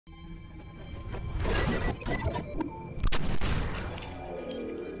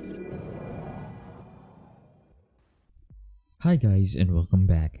Hi guys and welcome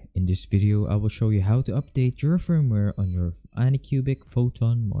back. In this video, I will show you how to update your firmware on your Anycubic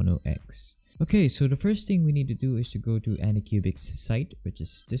Photon Mono X. Okay, so the first thing we need to do is to go to Anycubic's site, which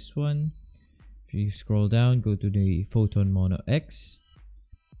is this one. If you scroll down, go to the Photon Mono X.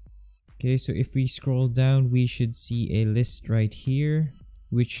 Okay, so if we scroll down, we should see a list right here,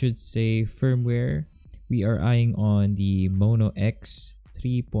 which should say firmware. We are eyeing on the Mono X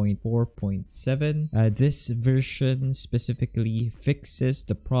 3.4.7. This version specifically fixes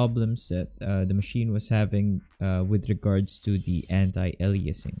the problems that the machine was having with regards to the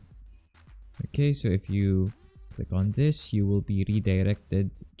anti-aliasing. Okay, so if you click on this, you will be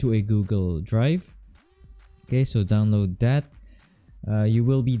redirected to a Google Drive. Okay, so download that. You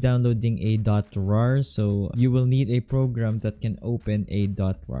will be downloading a .rar, so you will need a program that can open a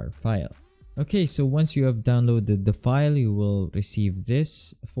 .rar file. Okay, so once you have downloaded the file, you will receive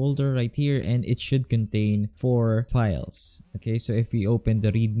this folder right here, and it should contain 4 files. Okay, so if we open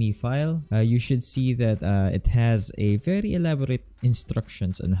the readme file, you should see that it has a very elaborate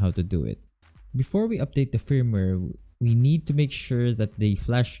instructions on how to do it. Before we update the firmware, we need to make sure that the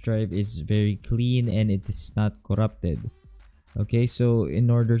flash drive is very clean and it is not corrupted. Okay, so in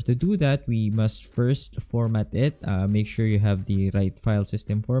order to do that, we must first format it. Make sure you have the right file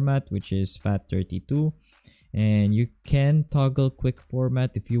system format, which is FAT32, and you can toggle quick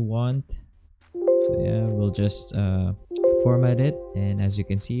format if you want. So yeah, we'll just format it, and as you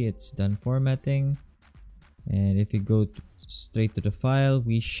can see, it's done formatting. And if you go straight to the file,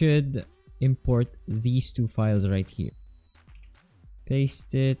 we should import these 2 files right here.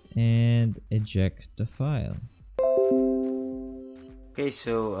 Paste it and eject the file. Okay,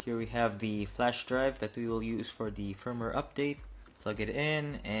 so here we have the flash drive that we will use for the firmware update. Plug it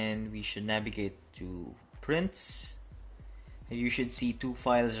in and we should navigate to prints. And you should see 2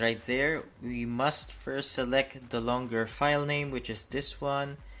 files right there. We must first select the longer file name, which is this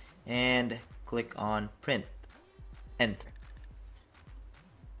one, and click on print. Enter.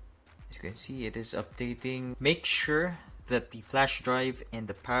 As you can see, it is updating. Make sure that the flash drive and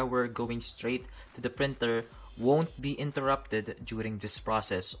the power going straight to the printer won't be interrupted during this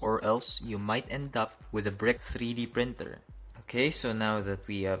process, or else you might end up with a brick 3D printer. Okay, so now that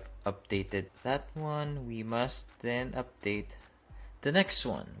we have updated that one, we must then update the next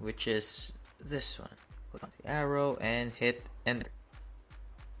one, which is this one. Click on the arrow and hit enter.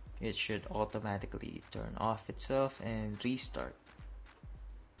 It should automatically turn off itself and restart.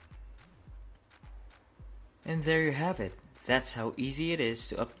 And there you have it. That's how easy it is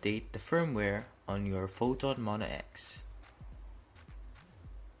to update the firmware on your Photon Mono X.